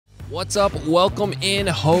What's up? Welcome in.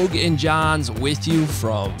 Hoge Jahns with you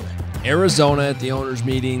from Arizona at the owners'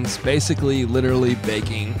 meetings, basically literally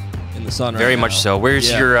baking in the sun right Very now. much so. Where's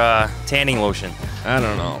your tanning lotion? I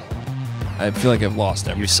don't know. I feel like I've lost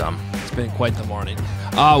everything. Use some. It's been quite the morning.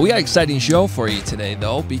 We got an exciting show for you today,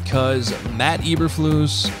 though, because Matt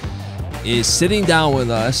Eberflus is sitting down with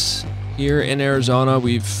us here in Arizona.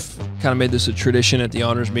 We've kind of made this a tradition at the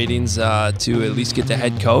owners' meetings to at least get the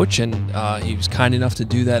head coach, and he was kind enough to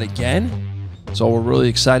do that again. So we're really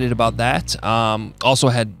excited about that. Also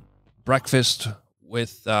had breakfast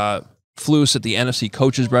with Flus at the NFC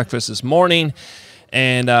Coaches Breakfast this morning.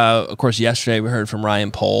 And, of course, yesterday we heard from Ryan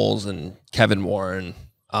Poles and Kevin Warren.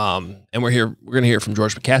 And we're going to hear from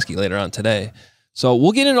George McCaskey later on today. So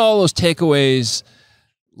we'll get into all those takeaways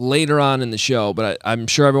later on in the show, but I'm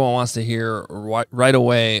sure everyone wants to hear right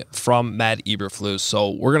away from Matt Eberflus.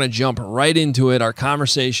 So we're going to jump right into it, our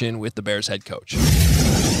conversation with the Bears head coach.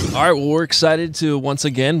 All right, well, we're excited to once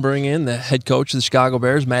again bring in the head coach of the Chicago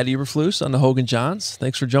Bears, Matt Eberflus, on the Hoge Jahns.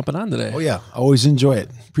 Thanks for jumping on today. Oh, yeah. I always enjoy it.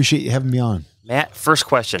 Appreciate you having me on. Matt, first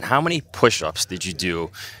question. How many push-ups did you do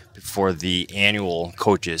before the annual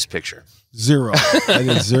coaches picture? 0. I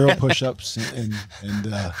did 0 push-ups and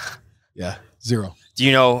yeah, 0. Do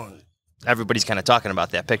you know everybody's kind of talking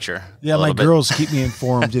about that picture? Yeah, my girls keep me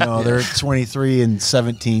informed. You know, they're 23 and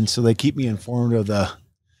 17, so they keep me informed of the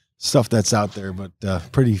stuff that's out there, but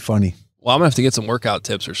pretty funny. Well, I'm going to have to get some workout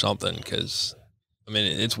tips or something because, I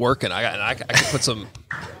mean, it's working. I can put some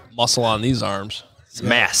muscle on these arms. It's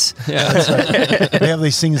mass. Yeah, that's right. They have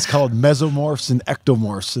these things called mesomorphs and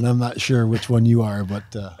ectomorphs, and I'm not sure which one you are, but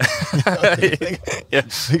the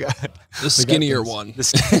skinnier one.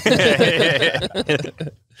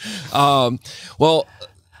 Well,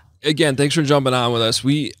 again, thanks for jumping on with us.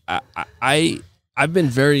 I've been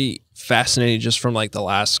very fascinated just from like the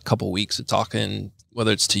last couple weeks of talking,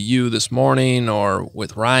 whether it's to you this morning or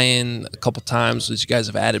with Ryan a couple times as you guys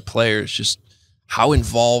have added players, just how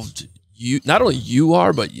involved not only you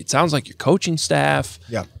are, but it sounds like your coaching staff.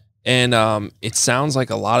 Yeah. And it sounds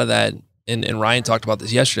like a lot of that, and Ryan talked about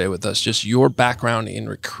this yesterday with us, just your background in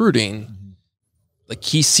recruiting. Mm-hmm. Like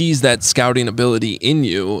he sees that scouting ability in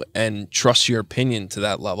you and trusts your opinion to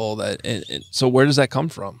that level. So where does that come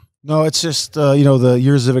from? No, it's just, you know, the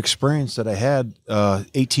years of experience that I had,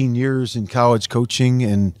 18 years in college coaching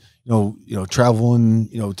and, you know, traveling,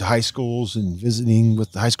 to high schools and visiting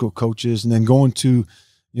with the high school coaches and then going to,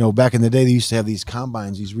 back in the day, they used to have these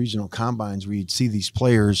combines, these regional combines where you'd see these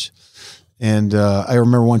players. And I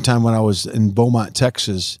remember one time when I was in Beaumont,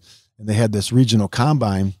 Texas, and they had this regional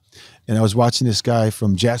combine, and I was watching this guy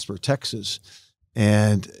from Jasper, Texas,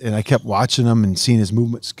 and I kept watching him and seeing his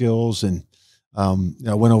movement skills. And I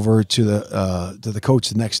went over to the coach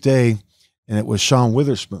the next day, and it was Sean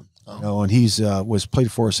Witherspoon. And he's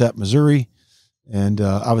played for us at Missouri, and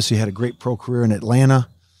obviously had a great pro career in Atlanta.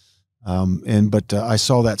 But I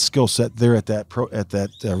saw that skill set there at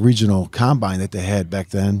that regional combine that they had back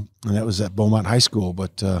then, and that was at Beaumont High School.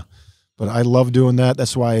 But I love doing that.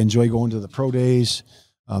 That's why I enjoy going to the pro days.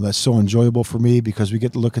 That's so enjoyable for me because we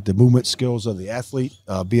get to look at the movement skills of the athlete,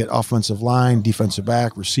 be it offensive line, defensive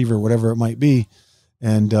back, receiver, whatever it might be,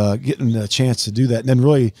 and getting a chance to do that. And then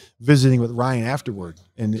really visiting with Ryan afterward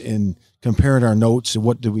and comparing our notes and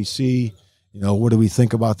what do we see, what do we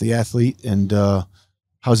think about the athlete, and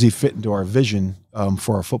how's he fit into our vision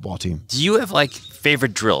for our football team. Do you have like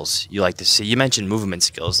favorite drills you like to see? You mentioned movement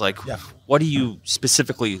skills. Like, What are you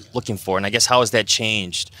specifically looking for? And I guess how has that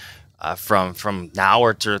changed from now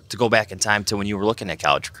or to go back in time to when you were looking at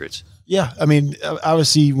college recruits? Yeah, I mean,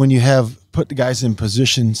 obviously when you have put the guys in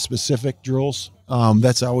position-specific drills,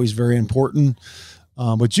 that's always very important.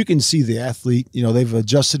 But you can see the athlete, they've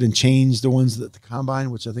adjusted and changed the ones at the combine,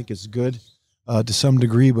 which I think is good to some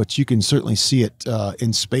degree, but you can certainly see it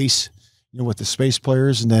in space, with the space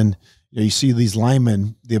players. And then you see these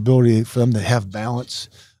linemen, the ability for them to have balance.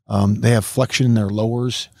 They have flexion in their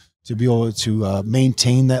lowers to be able to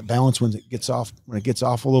maintain that balance when it gets off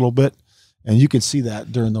a little bit. And you can see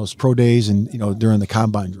that during those pro days and, during the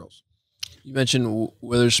combine drills. You mentioned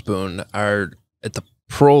Witherspoon. At the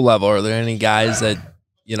pro level, are there any guys that,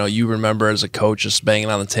 you remember as a coach just banging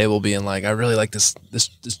on the table being like, I really like this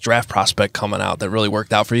draft prospect coming out that really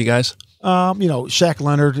worked out for you guys? Shaq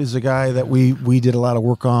Leonard is a guy that we did a lot of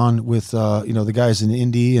work on with, the guys in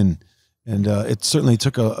Indy, and it certainly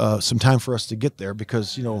took some time for us to get there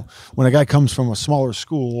because, when a guy comes from a smaller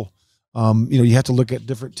school, you have to look at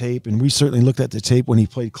different tape, and we certainly looked at the tape when he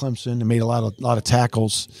played Clemson and made a lot of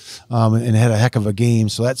tackles, and had a heck of a game.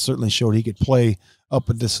 So that certainly showed he could play up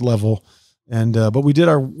at this level. And but we did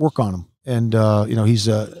our work on him, And he's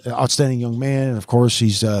an outstanding young man, and of course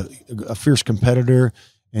he's a fierce competitor,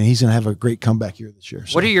 and he's going to have a great comeback year this year.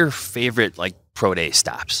 So. What are your favorite pro day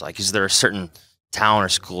stops? Is there a certain town or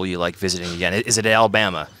school you like visiting again? Is it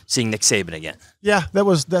Alabama, seeing Nick Saban again? Yeah,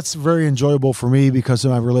 that's very enjoyable for me because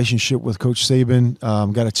of my relationship with Coach Saban.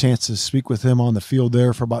 Got a chance to speak with him on the field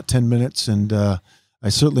there for about 10 minutes, and I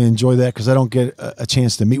certainly enjoy that because I don't get a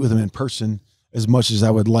chance to meet with him in person as much as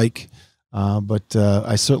I would like. But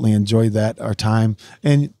I certainly enjoyed our time.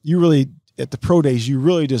 And you really, at the pro days, you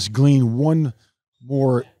really just glean one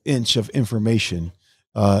more inch of information.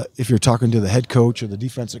 If you're talking to the head coach or the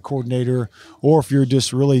defensive coordinator, or if you're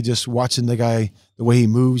just really just watching the guy, the way he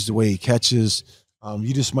moves, the way he catches,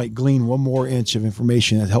 you just might glean one more inch of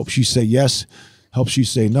information that helps you say yes, helps you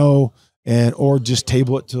say no, or just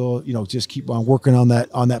table it till, just keep on working on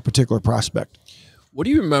that particular prospect. What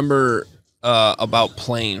do you remember about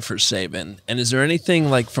playing for Saban? And is there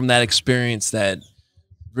anything from that experience that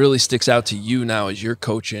really sticks out to you now as you're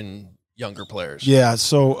coaching younger players? Yeah.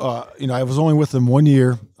 So, I was only with him 1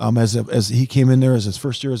 year, as he came in there as his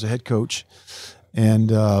first year as a head coach,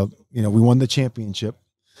 and, we won the championship,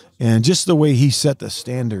 and just the way he set the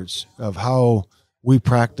standards of how we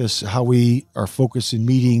practice, how we are focused in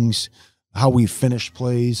meetings, how we finish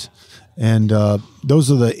plays. And,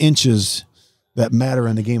 those are the inches that matter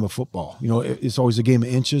in the game of football. It's always a game of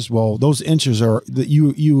inches. Well, those inches are that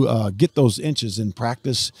you get those inches in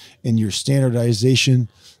practice, in your standardization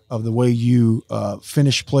of the way you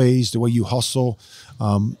finish plays, the way you hustle,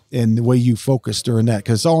 and the way you focus during that,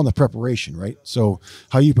 because it's all in the preparation, right? So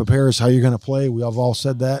how you prepare is how you're going to play. We have all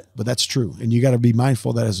said that, but that's true. And you got to be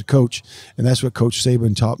mindful of that as a coach. And that's what Coach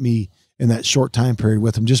Saban taught me in that short time period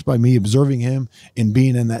with him, just by me observing him and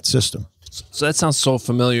being in that system. So that sounds so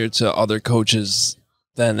familiar to other coaches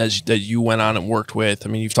then that you went on and worked with. I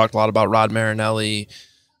mean, you've talked a lot about Rod Marinelli,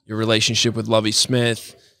 your relationship with Lovie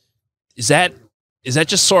Smith. Is that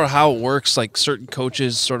just sort of how it works? Certain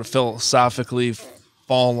coaches sort of philosophically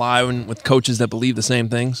fall in line with coaches that believe the same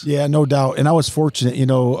things? Yeah, no doubt. And I was fortunate,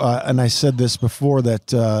 and I said this before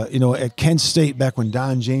that, at Kent State, back when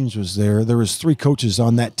Don James was there was 3 coaches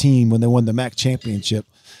on that team when they won the MAC championship.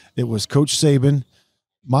 It was Coach Saban,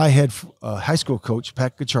 my head high school coach,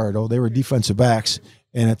 Pat Gachardo. They were defensive backs,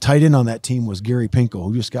 and a tight end on that team was Gary Pinkel,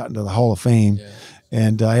 who just got into the Hall of Fame. Yeah.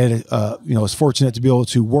 And I had, was fortunate to be able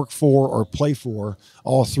to work for or play for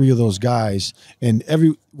all 3 of those guys. And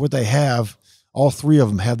what they have, all 3 of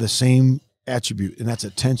them have the same attribute, and that's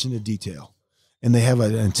attention to detail. And they have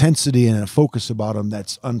an intensity and a focus about them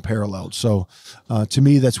that's unparalleled. So to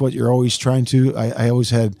me, that's what you're always trying to. I've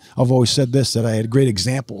always said this, that I had great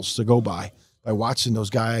examples to go by watching those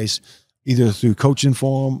guys, either through coaching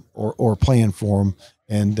for them or playing for them.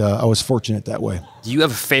 And I was fortunate that way. Do you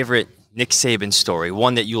have a favorite Nick Saban story,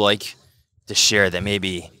 one that you like to share that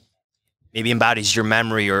maybe embodies your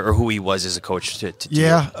memory or who he was as a coach?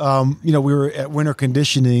 Yeah, we were at winter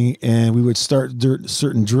conditioning, and we would start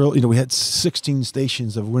certain drill. We had 16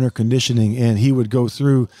 stations of winter conditioning, and he would go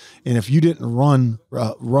through. And if you didn't run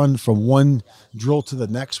from one drill to the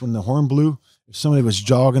next when the horn blew, if somebody was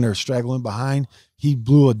jogging or straggling behind, he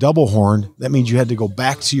blew a double horn. That means you had to go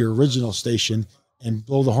back to your original station and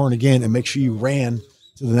blow the horn again and make sure you ran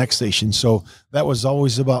to the next station. So that was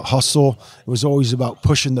always about hustle. It was always about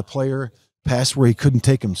pushing the player past where he couldn't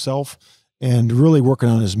take himself, and really working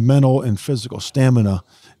on his mental and physical stamina.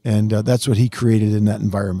 And that's what he created in that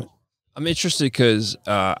environment. I'm interested because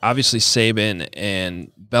obviously Saban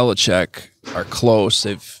and Belichick are close.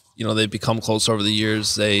 They've become close over the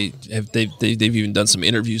years. They've even done some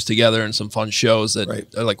interviews together and some fun shows that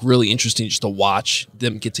are really interesting just to watch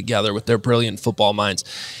them get together with their brilliant football minds.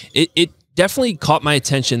 It definitely caught my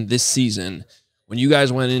attention this season when you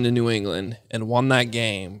guys went into New England and won that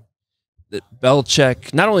game, that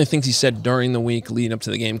Belichick, not only things he said during the week leading up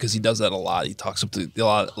to the game, because he does that a lot, he talks up to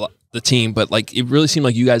the team, but it really seemed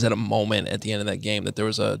like you guys had a moment at the end of that game that there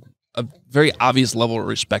was a very obvious level of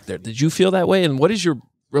respect there. Did you feel that way? And what is your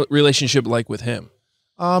relationship like with him?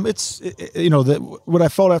 What I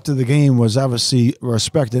felt after the game was obviously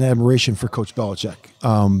respect and admiration for Coach Belichick.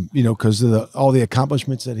 Because of all the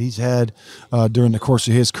accomplishments that he's had during the course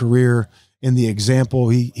of his career, and the example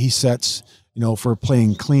he sets, for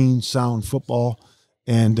playing clean, sound football,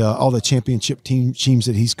 and all the championship teams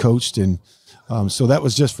that he's coached. And so that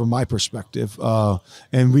was just from my perspective.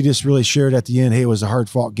 And we just really shared at the end, hey, it was a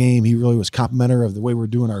hard-fought game. He really was complimentary of the way we're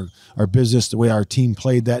doing our business, the way our team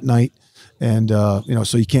played that night. And,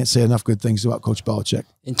 so you can't say enough good things about Coach Belichick.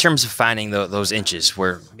 In terms of finding those inches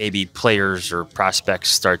where maybe players or prospects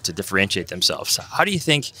start to differentiate themselves, how do you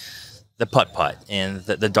think the putt-putt and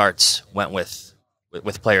the darts went with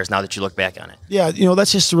with players now that you look back on it? Yeah,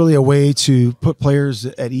 that's just really a way to put players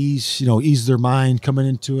at ease, ease their mind coming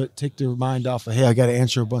into it, take their mind off of, hey, I got to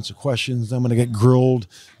answer a bunch of questions. I'm going to get grilled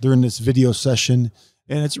during this video session.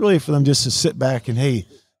 And it's really for them just to sit back and, hey,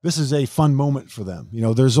 this is a fun moment for them.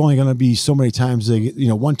 There's only going to be so many times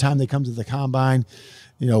one time they come to the combine,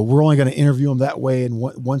 we're only going to interview them that way and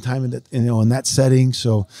one time in that setting.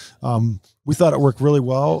 So we thought it worked really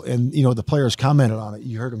well. And, the players commented on it.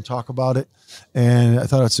 You heard them talk about it. And I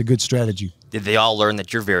thought it's a good strategy. Did they all learn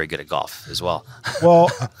that you're very good at golf as well? Well,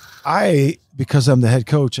 because I'm the head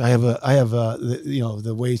coach, I have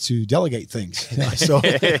the way to delegate things. So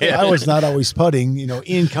I was not always putting.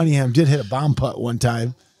 Ian Cunningham did hit a bomb putt one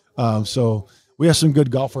time. So we have some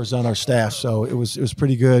good golfers on our staff. So it was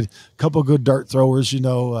pretty good. A couple good dart throwers.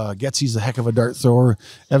 Getsy's a heck of a dart thrower.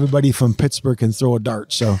 Everybody from Pittsburgh can throw a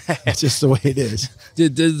dart. So that's just the way it is.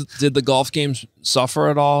 Did the golf games suffer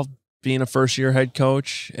at all, being a first-year head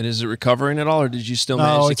coach, and is it recovering at all, or did you still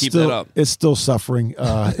manage to keep that up? It's still suffering.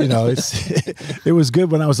 It was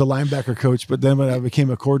good when I was a linebacker coach, but then when I became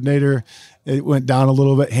a coordinator, it went down a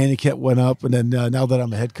little bit. Handicap went up, and then now that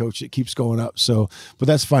I'm a head coach, it keeps going up. So, but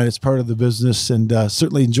that's fine. It's part of the business, and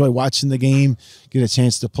certainly enjoy watching the game. Get a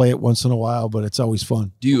chance to play it once in a while, but it's always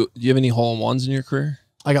fun. Do you have any hole-in-ones in your career?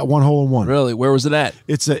 I got one hole in one. Really? Where was it at?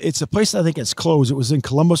 It's a place I think it's closed. It was in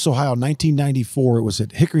Columbus, Ohio, 1994. It was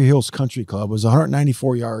at Hickory Hills Country Club. It was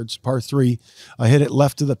 194 yards, par 3. I hit it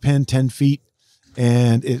left of the pin, 10 feet,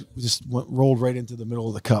 and it just rolled right into the middle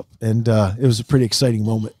of the cup. And it was a pretty exciting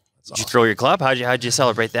moment. Did you throw your club? How'd you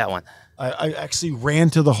celebrate that one? I actually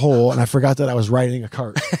ran to the hole, and I forgot that I was riding a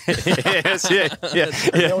cart. Yes, yeah.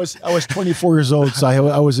 I was 24 years old, so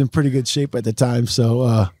I was in pretty good shape at the time.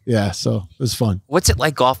 So, so it was fun. What's it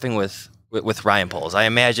like golfing with Ryan Poles? I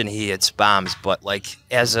imagine he hits bombs, but like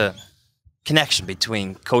as a connection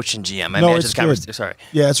between coach and GM, it's good. Sorry.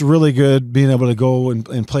 Yeah, it's really good being able to go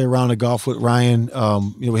and play around the golf with Ryan.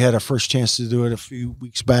 We had our first chance to do it a few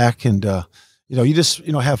weeks back, and you just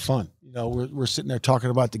have fun. We're sitting there talking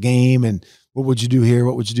about the game and what would you do here,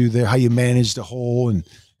 what would you do there, how you manage the hole,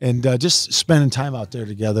 and just spending time out there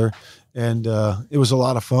together. And it was a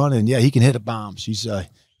lot of fun. And yeah, he can hit a bombs. He's a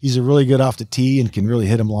really good off the tee and can really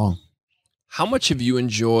hit them long. How much have you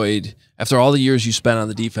enjoyed, after all the years you spent on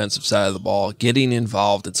the defensive side of the ball, getting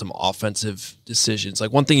involved in some offensive decisions?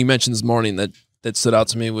 Like one thing you mentioned this morning that stood out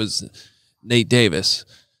to me was Nate Davis.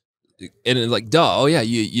 And like, duh, oh yeah,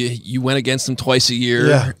 you went against him twice a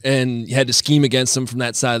year, and you had to scheme against him from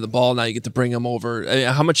that side of the ball. Now you get to bring him over.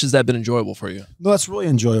 How much has that been enjoyable for you? No, that's really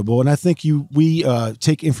enjoyable, and I think we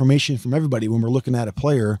take information from everybody when we're looking at a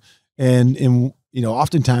player, and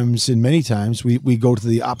oftentimes and many times we go to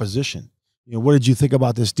the opposition. What did you think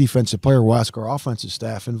about this defensive player? We'll ask our offensive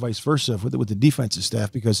staff and vice versa with the defensive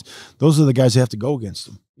staff, because those are the guys that have to go against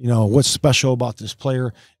them. What's special about this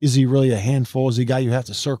player? Is he really a handful? Is he a guy you have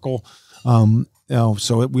to circle?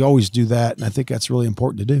 So we always do that, and I think that's really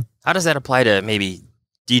important to do. How does that apply to maybe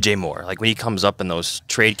DJ Moore? Like when he comes up in those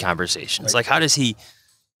trade conversations, right. Like how does he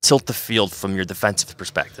tilt the field from your defensive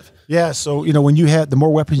perspective? Yeah, so when you have the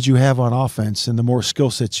more weapons you have on offense and the more skill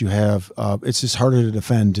sets you have, it's just harder to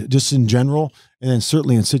defend, just in general, and then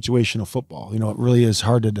certainly in situational football. It really is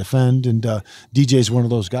hard to defend, and DJ is one of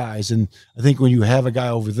those guys. And I think when you have a guy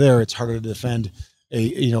over there, it's harder to defend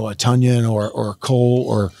a Tunyon or a Cole,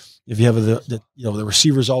 or if you have the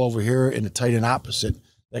receivers all over here and the tight end opposite,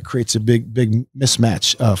 that creates a big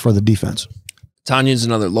mismatch for the defense. Tanyon's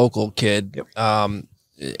another local kid. Yep.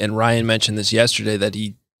 And Ryan mentioned this yesterday that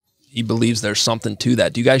he believes there's something to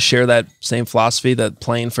that. Do you guys share that same philosophy, that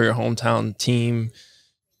playing for your hometown team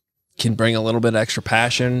can bring a little bit of extra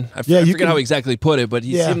passion? I forget how he exactly put it, but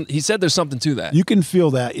he said there's something to that. You can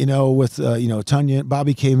feel that, with Tanya,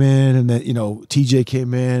 Bobby came in, and then TJ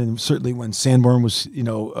came in, and certainly when Sanborn was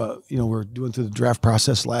we're doing through the draft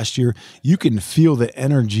process last year, you can feel the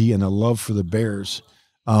energy and the love for the Bears,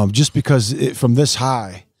 just because from this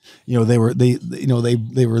high. They were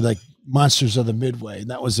like monsters of the Midway, and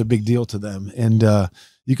that was a big deal to them. And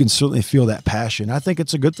you can certainly feel that passion. I think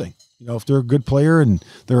it's a good thing. If they're a good player and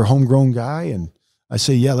they're a homegrown guy, and I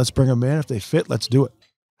say, yeah, let's bring them in. If they fit, let's do it.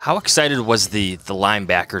 How excited was the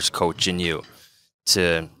linebackers coach in you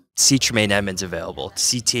to see Tremaine Edmonds available, to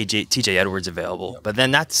see TJ Edwards available, but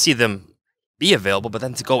then not to see them be available, but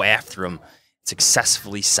then to go after them,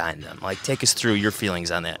 successfully sign them? Like, take us through your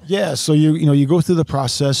feelings on that. Yeah, so you go through the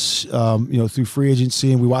process, through free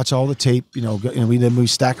agency, and we watch all the tape, and we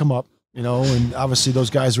stack them up, and obviously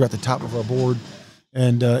those guys are at the top of our board,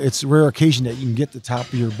 and it's a rare occasion that you can get the top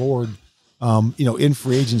of your board in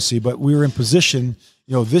free agency. But we were in position,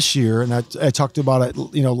 this year, and I talked about it,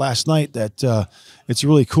 last night, that it's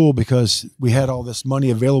really cool because we had all this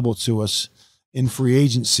money available to us in free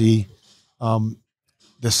agency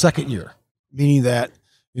the second year, meaning that,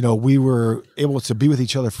 we were able to be with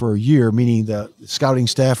each other for a year, meaning the scouting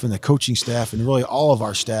staff and the coaching staff and really all of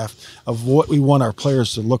our staff of what we want our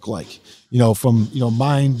players to look like, from,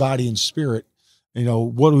 mind, body, and spirit,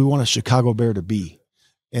 what do we want a Chicago Bear to be?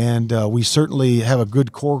 And we certainly have a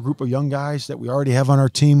good core group of young guys that we already have on our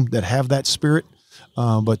team that have that spirit.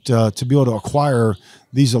 But to be able to acquire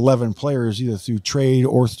these 11 players either through trade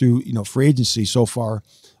or through, free agency so far,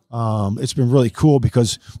 it's been really cool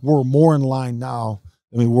because we're more in line now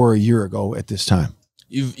than we were a year ago at this time.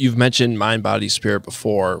 You've mentioned mind, body, spirit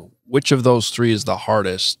before. Which of those three is the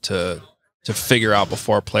hardest to figure out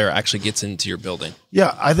before a player actually gets into your building?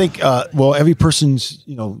 Yeah, I think, every person's,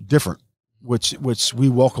 different, which we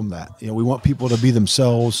welcome that. We want people to be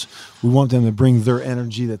themselves. We want them to bring their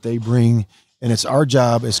energy that they bring. And it's our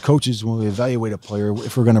job as coaches when we evaluate a player,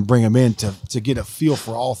 if we're going to bring them in, to get a feel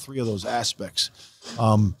for all three of those aspects.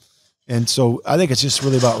 And so I think it's just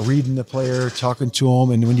really about reading the player, talking to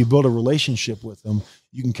them. And when you build a relationship with them,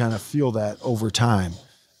 you can kind of feel that over time.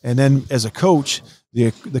 And then as a coach,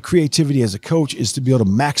 the creativity as a coach is to be able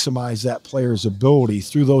to maximize that player's ability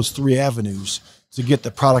through those three avenues to get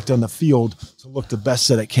the product on the field to look the best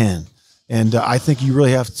that it can. And I think you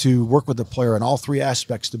really have to work with the player in all three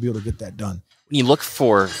aspects to be able to get that done. When you look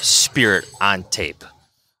for spirit on tape,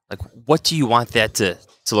 like what do you want that to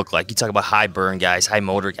look like? You talk about high burn guys, high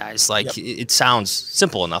motor guys. Like it sounds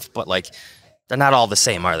simple enough, but like they're not all the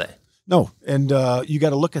same, are they? No, and you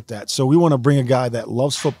got to look at that. So we want to bring a guy that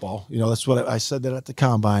loves football. That's what I said that at the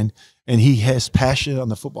combine, and he has passion on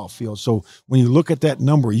the football field. So when you look at that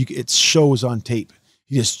number, it shows on tape.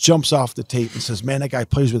 He just jumps off the tape and says, man, that guy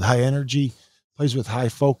plays with high energy, plays with high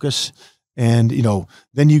focus. And,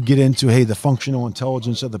 then you get into, hey, the functional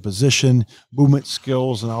intelligence of the position, movement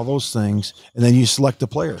skills, and all those things. And then you select the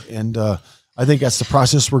player. And I think that's the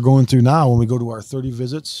process we're going through now when we go to our 30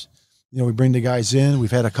 visits. We bring the guys in.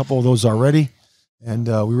 We've had a couple of those already. And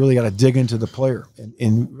we really got to dig into the player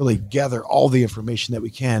and really gather all the information that we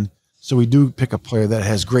can. So we do pick a player that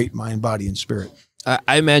has great mind, body, and spirit.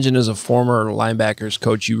 I imagine as a former linebackers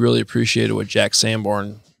coach, you really appreciated what Jack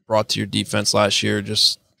Sanborn brought to your defense last year.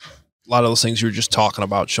 Just a lot of those things you were just talking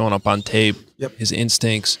about, showing up on tape, his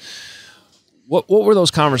instincts. What were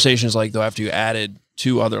those conversations like, though, after you added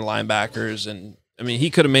two other linebackers? And, I mean,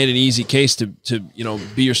 he could have made an easy case to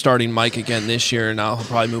be your starting Mike again this year, and now he'll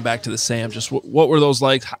probably move back to the Sam. Just what were those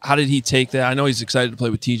like? How did he take that? I know he's excited to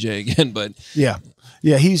play with TJ again, but yeah,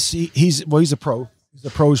 he's a pro. He's a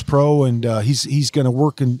pro's pro, and he's going to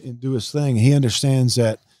work and do his thing. He understands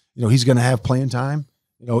that he's going to have playing time,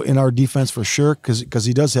 in our defense for sure, because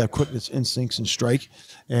he does have quickness, instincts, and strike,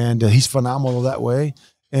 and he's phenomenal that way.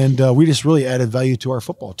 And we just really added value to our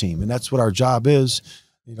football team, and that's what our job is.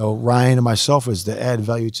 Ryan and myself is to add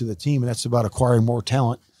value to the team, and that's about acquiring more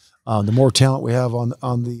talent. The more talent we have on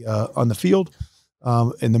the field,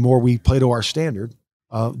 and the more we play to our standard,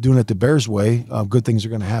 doing it the Bears way, good things are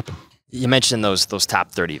going to happen. You mentioned those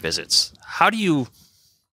top 30 visits. How do you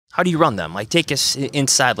run them? Like, take us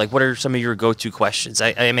inside. Like, what are some of your go-to questions?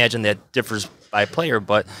 I imagine that differs by player,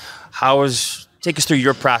 but take us through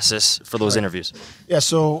your process for those interviews. Yeah,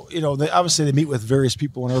 so obviously they meet with various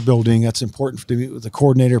people in our building. That's important to meet with the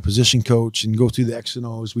coordinator, position coach, and go through the X and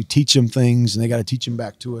O's. We teach them things, and they got to teach them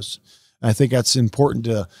back to us. And I think that's important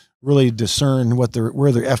to really discern where their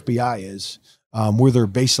FBI is, where their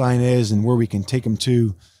baseline is, and where we can take them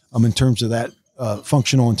to in terms of that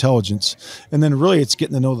functional intelligence. And then really it's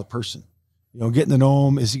getting to know the person, getting to know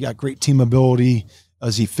him. Has he got great team ability?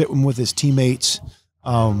 Does he fit with his teammates?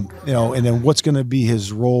 And then what's going to be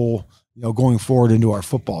his role, going forward into our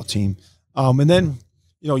football team. And then,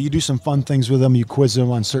 you do some fun things with him. You quiz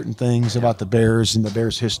him on certain things about the Bears and the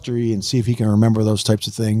Bears history and see if he can remember those types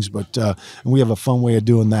of things. But and we have a fun way of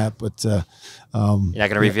doing that. But you're not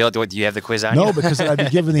going to reveal it? Do you have the quiz on? No, because I'd be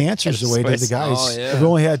giving the answers away to the guys. Oh, yeah. If we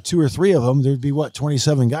only had 2 or 3 of them, there'd be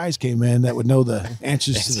 27 guys came in that would know the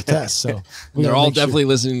answers to the test. So they're all definitely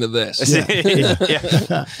listeing to this.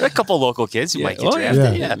 Yeah. A couple local kids who might get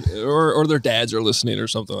drafted. Yeah. Or their dads are listening or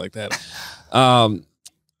something like that.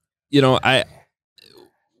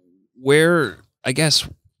 I guess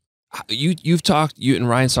you've talked, you and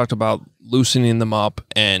Ryan's talked about loosening them up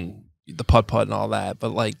and the putt and all that, but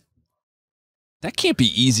like that can't be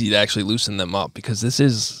easy to actually loosen them up because this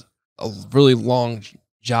is a really long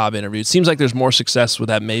job interview. It seems like there's more success with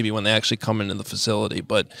that maybe when they actually come into the facility,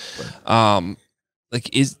 but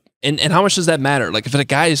And how much does that matter? Like if a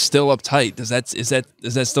guy is still uptight, is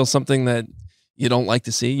that still something that you don't like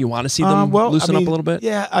to see? You want to see them loosen up a little bit?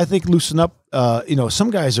 Yeah, I think loosen up.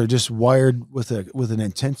 Some guys are just wired with an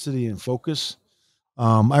intensity and focus.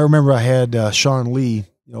 I remember I had Sean Lee,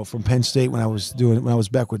 from Penn State when I was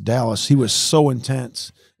back with Dallas. He was so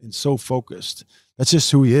intense and so focused. That's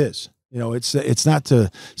just who he is. It's not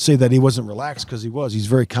to say that he wasn't relaxed, because he was. He's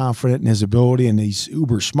very confident in his ability, and he's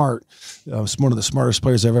uber smart. He's one of the smartest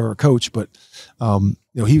players I've ever coached. But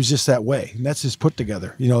he was just that way, and that's his put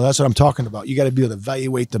together. That's what I'm talking about. You got to be able to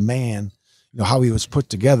evaluate the man, how he was put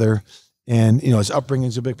together, and his upbringing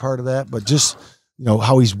is a big part of that. But just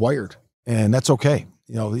how he's wired, and that's okay.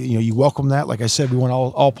 You welcome that. Like I said, we want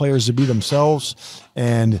all players to be themselves,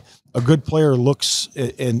 and a good player looks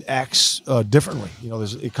and acts differently.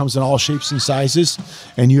 It comes in all shapes and sizes,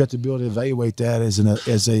 and you have to be able to evaluate that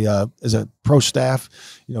as a pro staff,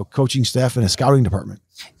 coaching staff, and a scouting department.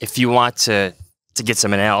 If you want to get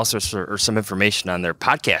some analysis or some information on their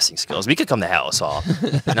podcasting skills, we could come to Hallis Hall.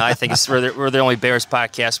 I think we're the only Bears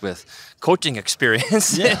podcast with coaching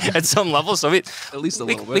experience at some level. So at least a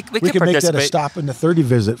little bit. We can make that a stop in the 30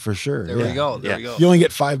 visit for sure. There we go. There we go. You only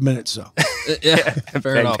get 5 minutes, so.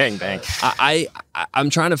 Fair enough. Bang, bang.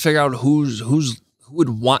 I'm trying to figure out who would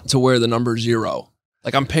want to wear the number 0.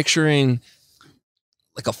 Like I'm picturing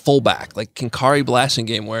like a fullback, like can Kari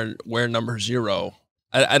Blasingame wear number 0?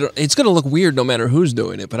 I don't. It's going to look weird no matter who's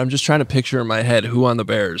doing it, but I'm just trying to picture in my head who on the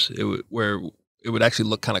Bears where it would actually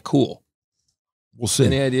look kind of cool. We'll see.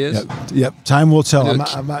 Any ideas? Yep. Time will tell.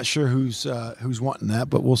 I'm not sure who's wanting that,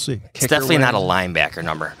 but we'll see. It's definitely not a linebacker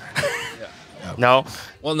number. No.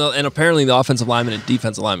 Well, no, and apparently the offensive lineman and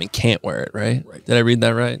defensive lineman can't wear it, right? Did I read that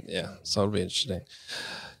right? Yeah. So it'll be interesting.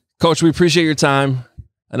 Coach, we appreciate your time.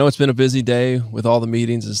 I know it's been a busy day with all the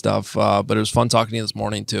meetings and stuff, but it was fun talking to you this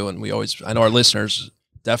morning too. And I know our listeners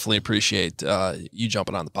definitely appreciate you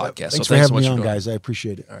jumping on the podcast. Thanks for having me on, guys. I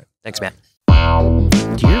appreciate it. All right. Thanks, Matt.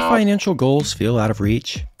 Do your financial goals feel out of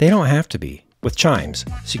reach? They don't have to be. With Chime's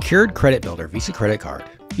Secured Credit Builder Visa Credit Card,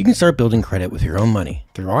 you can start building credit with your own money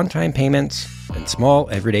through on-time payments and small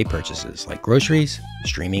everyday purchases like groceries,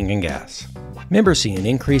 streaming, and gas. Members see an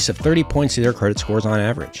increase of 30 points to their credit scores on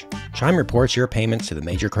average. Chime reports your payments to the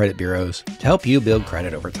major credit bureaus to help you build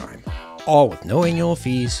credit over time, all with no annual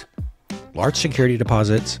fees, large security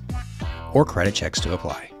deposits, or credit checks to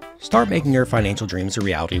apply. Start making your financial dreams a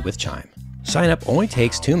reality with Chime. Sign up only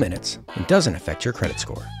takes 2 minutes and doesn't affect your credit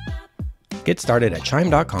score. Get started at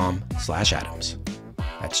chime.com/Adams.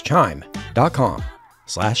 That's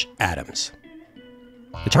chime.com/Adams.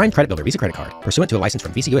 The Chime Credit Builder Visa Credit Card, pursuant to a license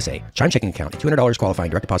from Visa USA, Chime checking account, and $200 qualifying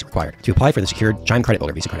direct deposit required to apply for the secured Chime Credit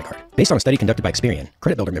Builder Visa Credit Card. Based on a study conducted by Experian,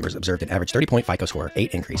 Credit Builder members observed an average 30-point FICO score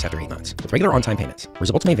 8 increase after 8 months, with regular on-time payments.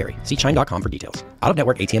 Results may vary. See chime.com for details.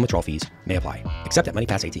 Out-of-network ATM withdrawal fees may apply, except at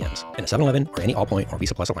MoneyPass ATMs, and a 7-Eleven or any Allpoint or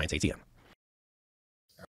Visa Plus Alliance ATM.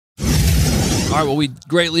 All right, well, we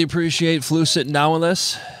greatly appreciate Flu sitting down with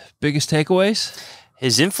us. Biggest takeaways?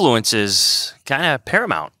 His influence is kind of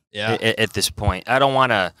paramount at this point. I don't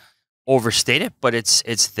want to overstate it, but it's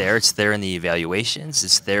there. It's there in the evaluations.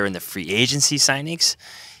 It's there in the free agency signings.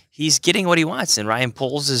 He's getting what he wants, and Ryan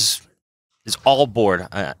Poles is all aboard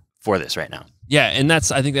for this right now. Yeah, and I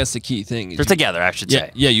think that's the key thing. They're together, I should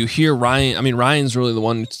say. Yeah, you hear Ryan. I mean, Ryan's really the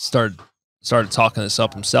one who started talking this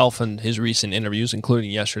up himself in his recent interviews, including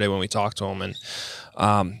yesterday when we talked to him. And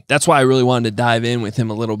that's why I really wanted to dive in with him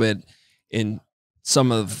a little bit in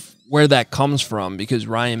some of where that comes from, because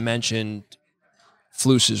Ryan mentioned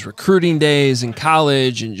Flus's recruiting days in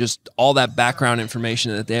college and just all that background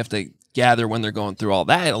information that they have to gather when they're going through all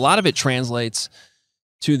that. A lot of it translates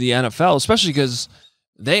to the NFL, especially because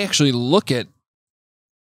they actually look at,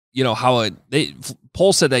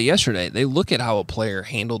 Pohl said that yesterday. They look at how a player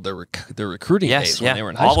handled their recruiting days when they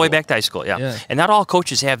were in high school. All the way back to high school, yeah. And not all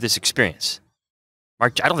coaches have this experience. I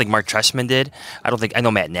don't think Mark Trestman did. I know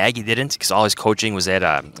Matt Nagy didn't, because all his coaching was at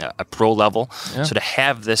a pro level. Yeah. So to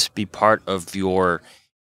have this be part of your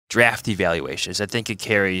draft evaluations, I think it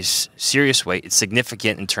carries serious weight. It's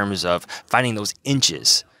significant in terms of finding those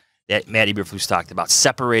inches that Matt Eberflus talked about,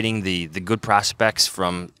 separating the good prospects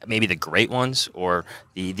from maybe the great ones or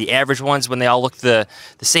the average ones when they all look the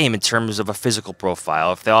same in terms of a physical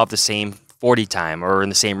profile, if they all have the same 40 time or in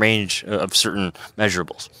the same range of certain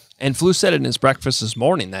measurables. And Flus said in his breakfast this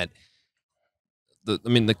morning that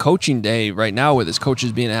the coaching day right now with his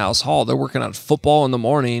coaches being at Hallis Hall, they're working on football in the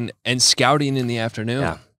morning and scouting in the afternoon.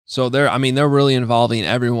 Yeah. So they're really involving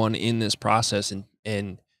everyone in this process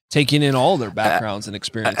and taking in all their backgrounds and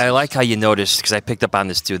experiences. I like how you noticed, because I picked up on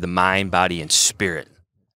this too, the mind, body, and spirit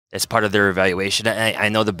It's part of their evaluation. I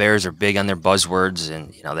know the Bears are big on their buzzwords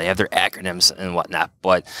and, you know, they have their acronyms and whatnot,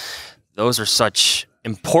 but those are such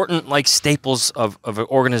important like staples of an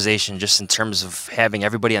organization just in terms of having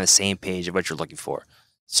everybody on the same page of what you're looking for.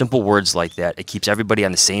 Simple words like that. It keeps everybody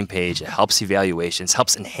on the same page. It helps evaluations,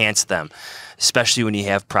 helps enhance them, especially when you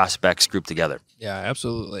have prospects grouped together. Yeah,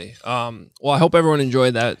 absolutely. Well, I hope everyone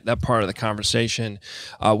enjoyed that part of the conversation.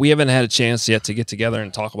 We haven't had a chance yet to get together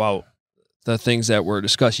and talk about the things that were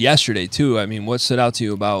discussed yesterday, too. I mean, what stood out to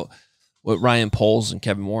you about what Ryan Poles and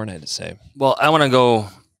Kevin Warren had to say? Well, I want to go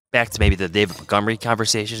back to maybe the David Montgomery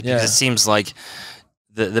conversation because it seems like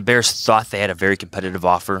the Bears thought they had a very competitive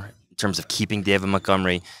offer in terms of keeping David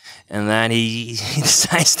Montgomery, and then he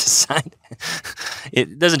decides to sign.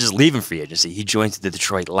 It doesn't just leave him free agency. He joins the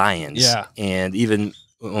Detroit Lions. Yeah. And even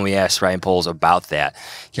when we asked Ryan Poles about that,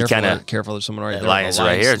 he kind of careful. There's someone right there. Lions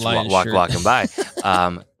right here, walking by.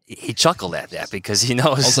 He chuckled at that because he knows.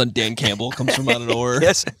 All of a sudden, Dan Campbell comes from out of nowhere.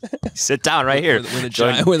 Yes, sit down right here with a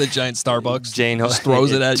giant Starbucks. Jane just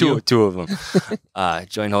throws it at you. Two of them.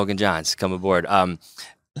 Join Hoge Jahns, come aboard.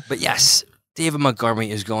 But yes, David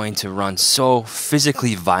Montgomery is going to run so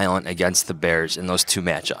physically violent against the Bears in those two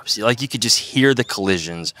matchups. Like you could just hear the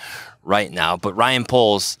collisions right now. But Ryan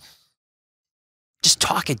Poles, just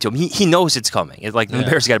talking to him, he knows it's coming. It's like the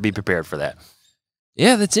Bears got to be prepared for that.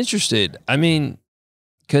 Yeah, that's interesting. I mean.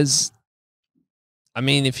 Because, I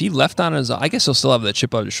mean, if he left on his, I guess he'll still have that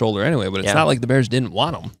chip on his shoulder anyway. But it's not like the Bears didn't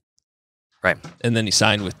want him, right? And then he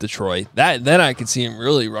signed with Detroit. Then I could see him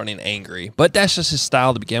really running angry. But that's just his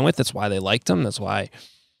style to begin with. That's why they liked him. That's why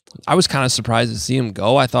I was kind of surprised to see him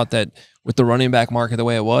go. I thought that with the running back market the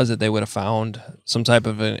way it was, that they would have found some type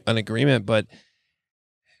of an agreement. But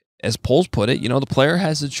as Poles put it, you know, the player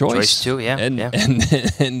has a choice. Choice too, yeah.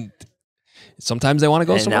 And sometimes they want to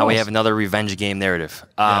go somewhere else. Now we have another revenge game narrative.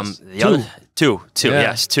 Two.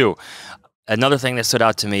 Yes, two. Another thing that stood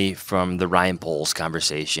out to me from the Ryan Poles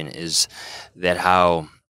conversation is that how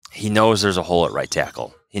he knows there's a hole at right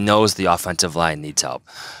tackle. He knows the offensive line needs help.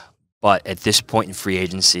 But at this point in free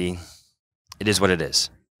agency, it is what it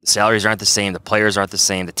is. The salaries aren't the same. The players aren't the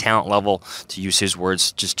same. The talent level, to use his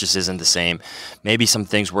words, just isn't the same. Maybe some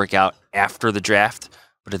things work out after the draft,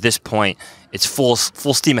 but at this point, it's full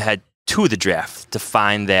steam ahead to the draft to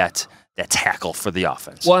find that tackle for the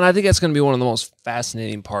offense. Well, and I think that's going to be one of the most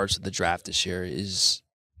fascinating parts of the draft this year is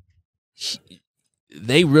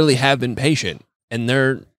they really have been patient, and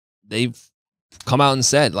they've come out and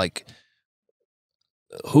said, like,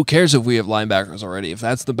 who cares if we have linebackers already? If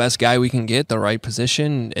that's the best guy we can get, the right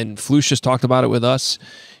position, and Flus just talked about it with us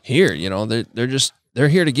here, you know, they're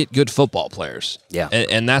here to get good football players. Yeah.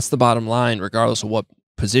 And that's the bottom line, regardless of what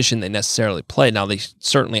position they necessarily play. Now, they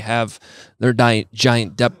certainly have their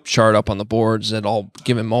giant depth chart up on the boards at all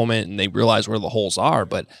given moment, and they realize where the holes are.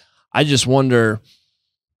 But I just wonder,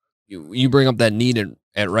 you bring up that need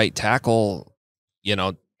at right tackle, you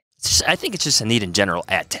know. I think it's just a need in general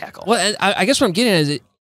at tackle. Well, I guess what I'm getting at is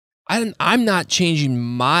I'm not changing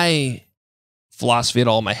my philosophy at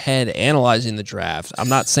all in my head analyzing the draft. I'm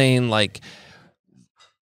not saying like,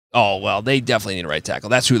 oh, well, they definitely need a right tackle.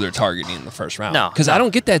 That's who they're targeting in the first round. No. Because I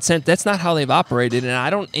don't get that sense. That's not how they've operated, and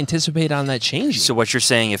I don't anticipate on that changing. So what you're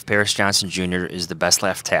saying, if Paris Johnson Jr. is the best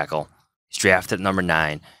left tackle, he's drafted at number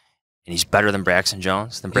 9, and he's better than Braxton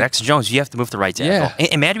Jones, then Braxton Jones, you have to move to right tackle. Yeah.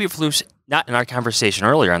 And Matt Eberflus, not in our conversation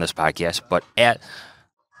earlier on this podcast, but at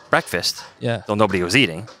breakfast, though nobody was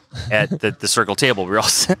eating, at the circle table we were all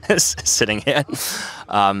sitting at,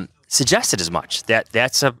 suggested as much.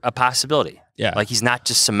 That's a possibility. Yeah. Like he's not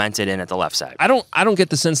just cemented in at the left side. I don't get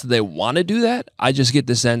the sense that they want to do that. I just get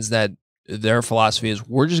the sense that their philosophy is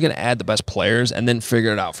we're just going to add the best players and then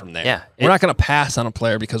figure it out from there. Yeah. We're not going to pass on a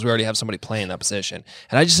player because we already have somebody playing that position.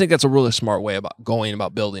 And I just think that's a really smart way about building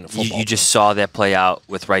a football. You just saw that play out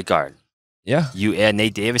with right guard. Yeah. You add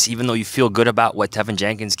Nate Davis, even though you feel good about what Tevin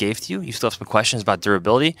Jenkins gave to you, you still have some questions about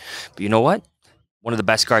durability. But you know what? One of the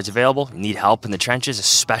best guards available. You need help in the trenches,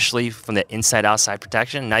 especially from the inside-outside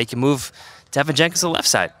protection. Now you can move Tevin Jenkins to the left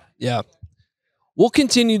side. Yeah. We'll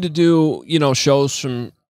continue to do, shows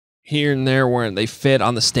from here and there where they fit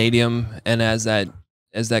on the stadium and as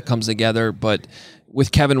that comes together. But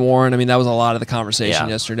with Kevin Warren, I mean, that was a lot of the conversation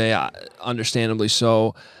yesterday, understandably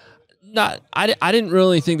so. I didn't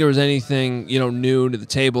really think there was anything, new to the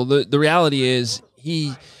table. The reality is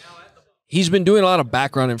he's been doing a lot of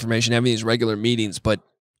background information, having these regular meetings, but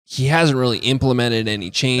he hasn't really implemented any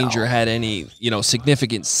change or had any,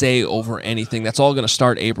 significant say over anything. That's all going to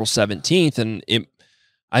start April 17th. And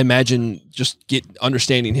I imagine just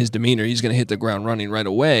understanding his demeanor, he's going to hit the ground running right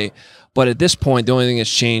away. But at this point, the only thing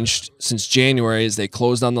that's changed since January is they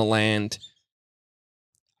closed on the land.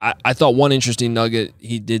 I thought one interesting nugget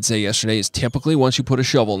he did say yesterday is typically once you put a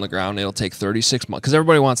shovel in the ground, it'll take 36 months because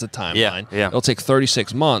everybody wants a timeline. Yeah. It'll take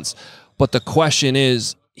 36 months. But the question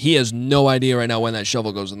is, he has no idea right now when that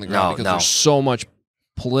shovel goes in the ground because there's so much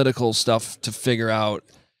political stuff to figure out.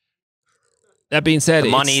 That being said, the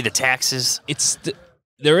money, the taxes.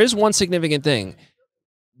 There is one significant thing.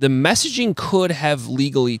 The messaging could have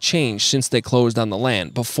legally changed since they closed on the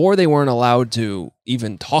land. Before, they weren't allowed to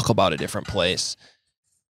even talk about a different place.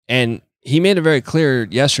 And he made it very clear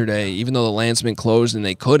yesterday, even though the land's been closed and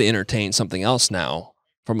they could entertain something else now,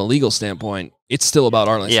 from a legal standpoint, it's still about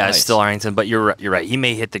Arlington Heights. It's still Arlington, but you're right. He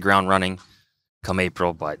may hit the ground running come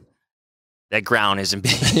April, but that ground isn't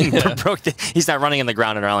being broken. He's not running in the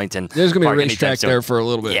ground in Arlington. There's going to be a racetrack there for a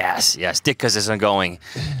little bit. Yes. Ditka's isn't going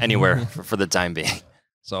anywhere for the time being.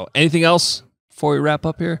 So anything else before we wrap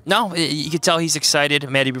up here? No, you can tell he's excited.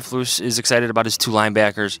 Matt Eberflus is excited about his 2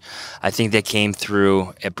 linebackers. I think that came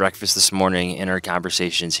through at breakfast this morning in our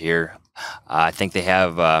conversations here. I think they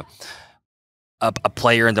have a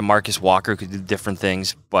player in DeMarcus Walker who could do different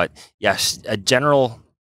things. But, yes, a general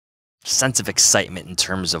sense of excitement in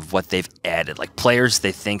terms of what they've added. Like players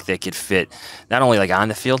they think they could fit not only like on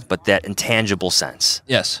the field, but that intangible sense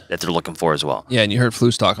that they're looking for as well. Yeah, and you heard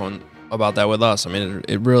Flus talking about that with us. I mean,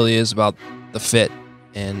 it really is about the fit,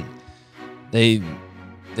 and they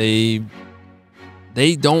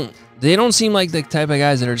don't seem like the type of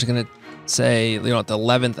guys that are just gonna say, at the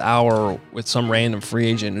 11th hour with some random free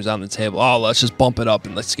agent who's on the table, oh, let's just bump it up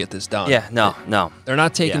and let's get this done. Yeah, no. They're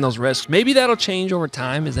not taking those risks. Maybe that'll change over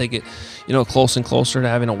time as they get, close and closer to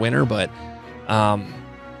having a winner, but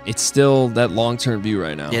it's still that long-term view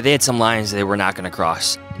right now. Yeah, they had some lines they were not going to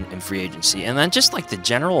cross in free agency. And then just like the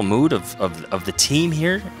general mood of the team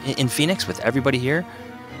here in Phoenix with everybody here,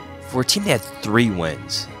 for a team that had 3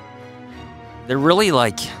 wins, they're really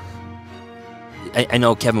like, I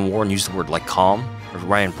know Kevin Warren used the word like calm, or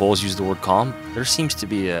Ryan Poles used the word calm. There seems to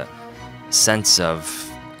be a sense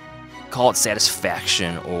of, call it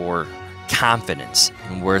satisfaction or confidence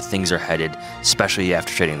in where things are headed, especially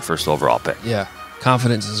after trading the first overall pick. Yeah.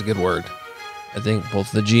 Confidence is a good word. I think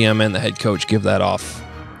both the GM and the head coach give that off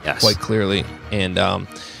quite clearly, and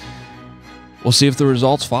we'll see if the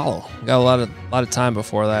results follow. We got a lot of time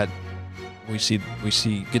before that. We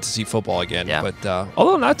get to see football again. Yeah. But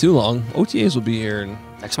although not too long, OTAs will be here in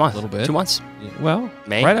next month, a little bit, 2 months. Well,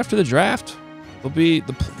 May. Right after the draft, there'll be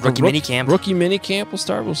the rookie mini camp. Rookie mini camp will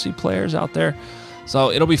start. We'll see players out there.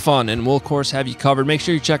 So it'll be fun, and we'll, of course, have you covered. Make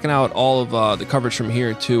sure you're checking out all of the coverage from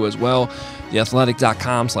here, too, as well.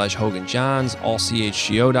 TheAthletic.com/Hoge Jahns,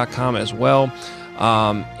 allchgo.com as well.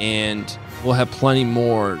 And we'll have plenty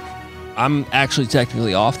more. I'm actually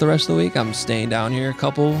technically off the rest of the week. I'm staying down here a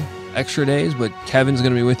couple extra days, but Kevin's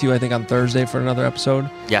going to be with you, I think, on Thursday for another episode.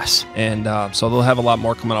 Yes. And so they'll have a lot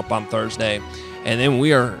more coming up on Thursday. And then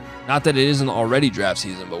we are, not that it isn't already draft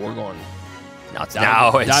season, but we're going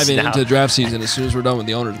diving into draft season as soon as we're done with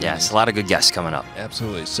the owners. Yes, a lot of good guests coming up.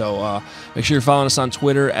 Absolutely. So make sure you're following us on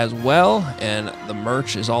Twitter as well. And the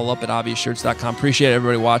merch is all up at obviousshirts.com. Appreciate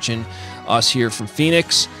everybody watching us here from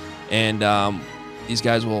Phoenix. And these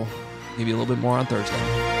guys will give you a little bit more on Thursday.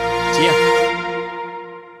 See ya.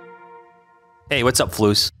 Hey, what's up,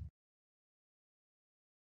 Flus?